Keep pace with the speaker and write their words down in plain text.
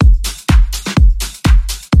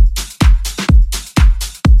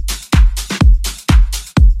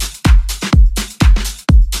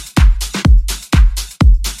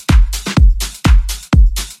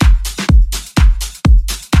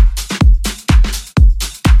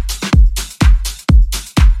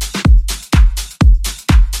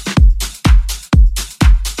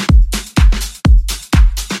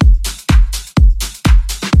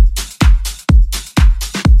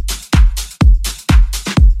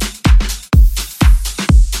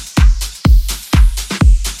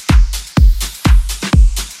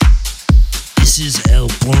is el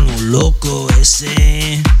Porno Loco,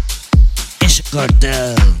 ese Ganesha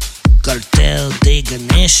Cartel, Cartel de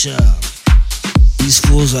Ganesha. These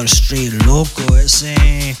fools are straight loco, ese.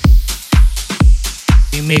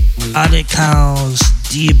 We make melodic house,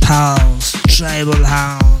 deep house, tribal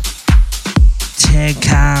house, tech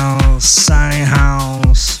house, sign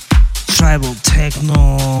house, tribal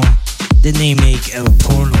techno. Then they make el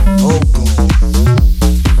Porno Loco,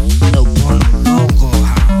 el Porno Loco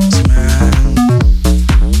house, man.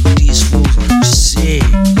 These fools are sick,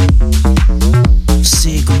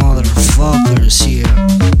 sick motherfuckers here.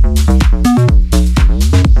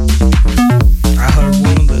 I heard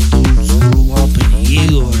one of the dudes grew up in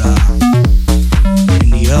Igora,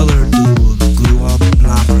 and the other dude grew up in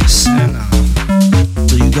La Presena.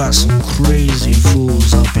 So you got some crazy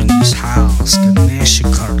fools up in this house. Ganesha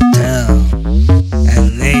Cartel,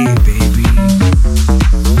 LA baby,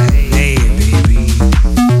 LA baby,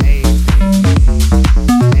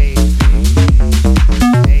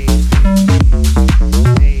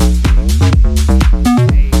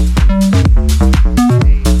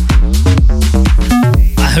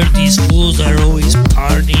 I heard these fools are always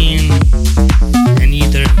partying and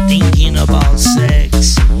either thinking about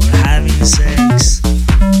sex or having sex.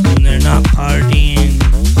 When they're not partying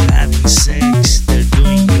or having sex, they're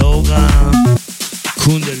doing yoga,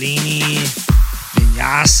 Kundalini,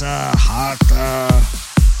 Vinyasa, Hatha,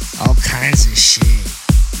 all kinds of shit.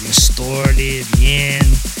 Restorative, yin.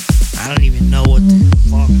 I don't even know what the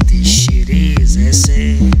fuck this shit is,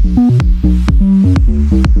 ese.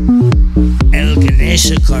 El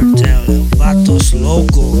Ganesha Cartel, El Vatos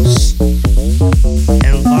Locos,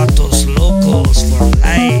 El Vatos Locos for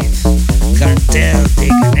life, Cartel de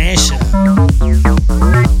Ganesha.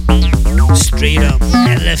 Straight up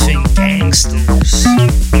elephant gangsters,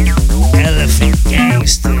 elephant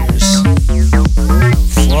gangsters.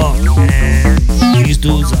 Fuck, man, these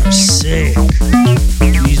dudes are sick,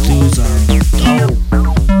 these dudes are dope.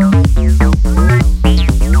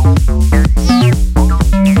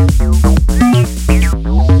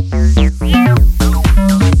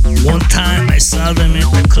 One time I saw them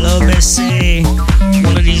at the club, SA.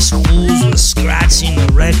 One of these fools was scratching the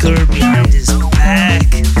record behind his back,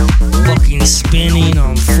 fucking spinning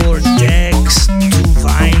on 4 decks, 2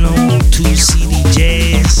 vinyl, 2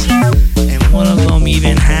 CDJs, and one of them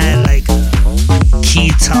even had like a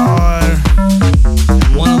guitar,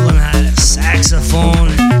 and one of them had a saxophone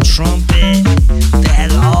and a trumpet. They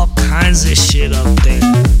had all kinds of shit up there,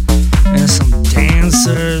 and some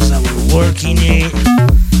dancers that were working it,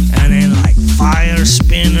 and then like fire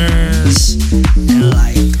spinners, and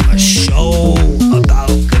like a show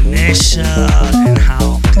about Ganesha and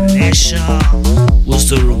how Ganesha was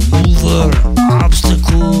the remover of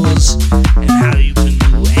obstacles, and how you can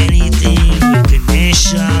do anything with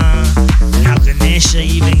Ganesha, and how Ganesha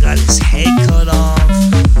even got his head cut off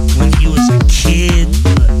when he was a kid,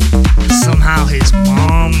 but somehow his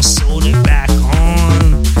mom sewed it back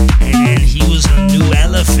on, and then he was a new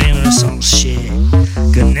elephant or some shit.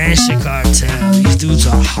 Ganesha Cartel, these dudes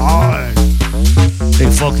are hard. They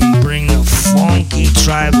fucking bring the funky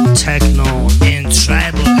tribal techno and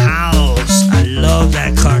tribal house. I love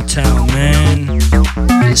that cartel, man.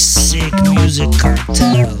 This sick music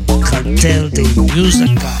cartel, cartel de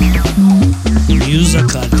música,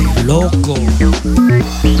 música de loco.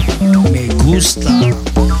 Me gusta,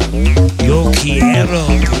 yo quiero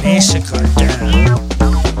Ganesha Cartel.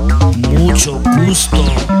 Mucho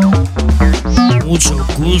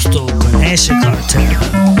gusto, Ganesha Cartel.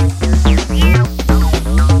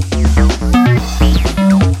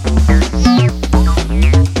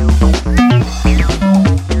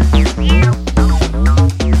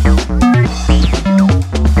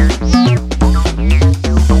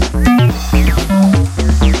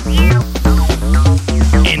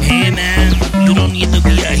 And hey man, you don't need to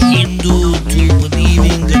be a Hindu to believe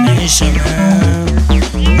in Ganesha, man.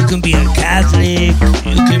 You can be a Catholic,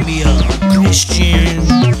 you can be a Christian,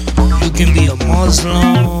 you can be a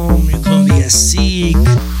Muslim, you can be a Sikh,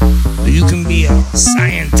 you can be a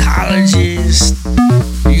Scientologist,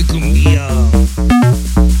 you can be a,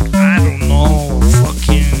 I don't know,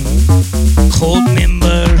 fucking cult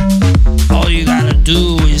member. All you gotta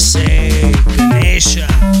do is say, Ganesha,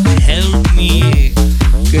 help me,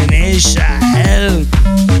 Ganesha, help,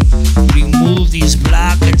 remove these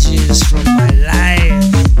blockages from my life,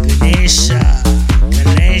 Ganesha,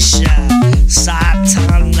 Ganesha,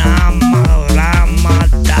 Satanama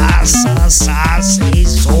Ramadasa Sase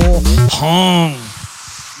So Hong.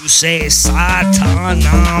 You say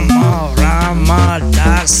Satanama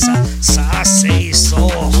Ramadasa Sase So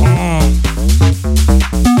Hong.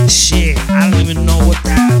 Shit, I don't even know what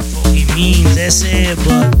that fucking means. ese,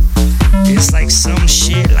 but it's like some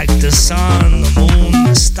shit like the sun, the moon,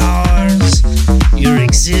 the stars, your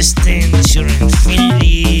existence, your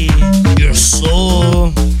infinity, your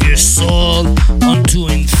soul unto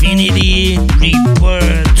infinity,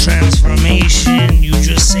 rebirth, transformation. You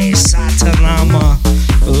just say Satarama,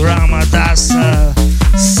 Ramadasa,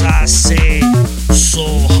 Sase,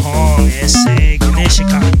 Soham, ese Ganesha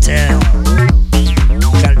Cartel,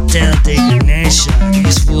 Cartel de Ganesha.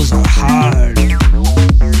 These fools are hard.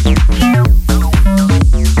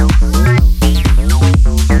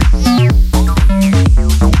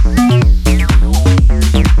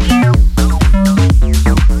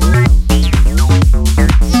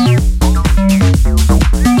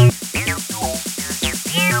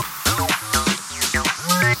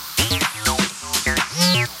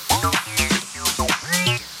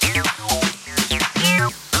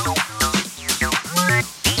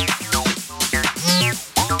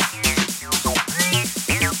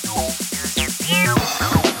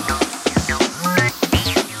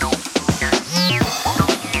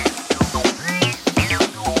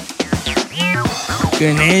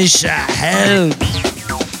 Ganesha, help!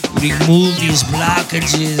 Remove these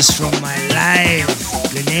blockages from my life.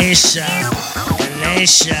 Ganesha,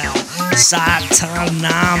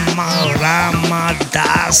 Satanama,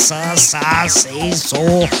 Ramadasa, Sase,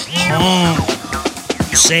 Soham.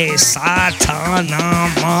 Say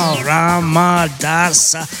Satanama,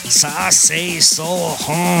 Ramadasa, Sase,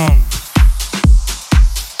 Soham.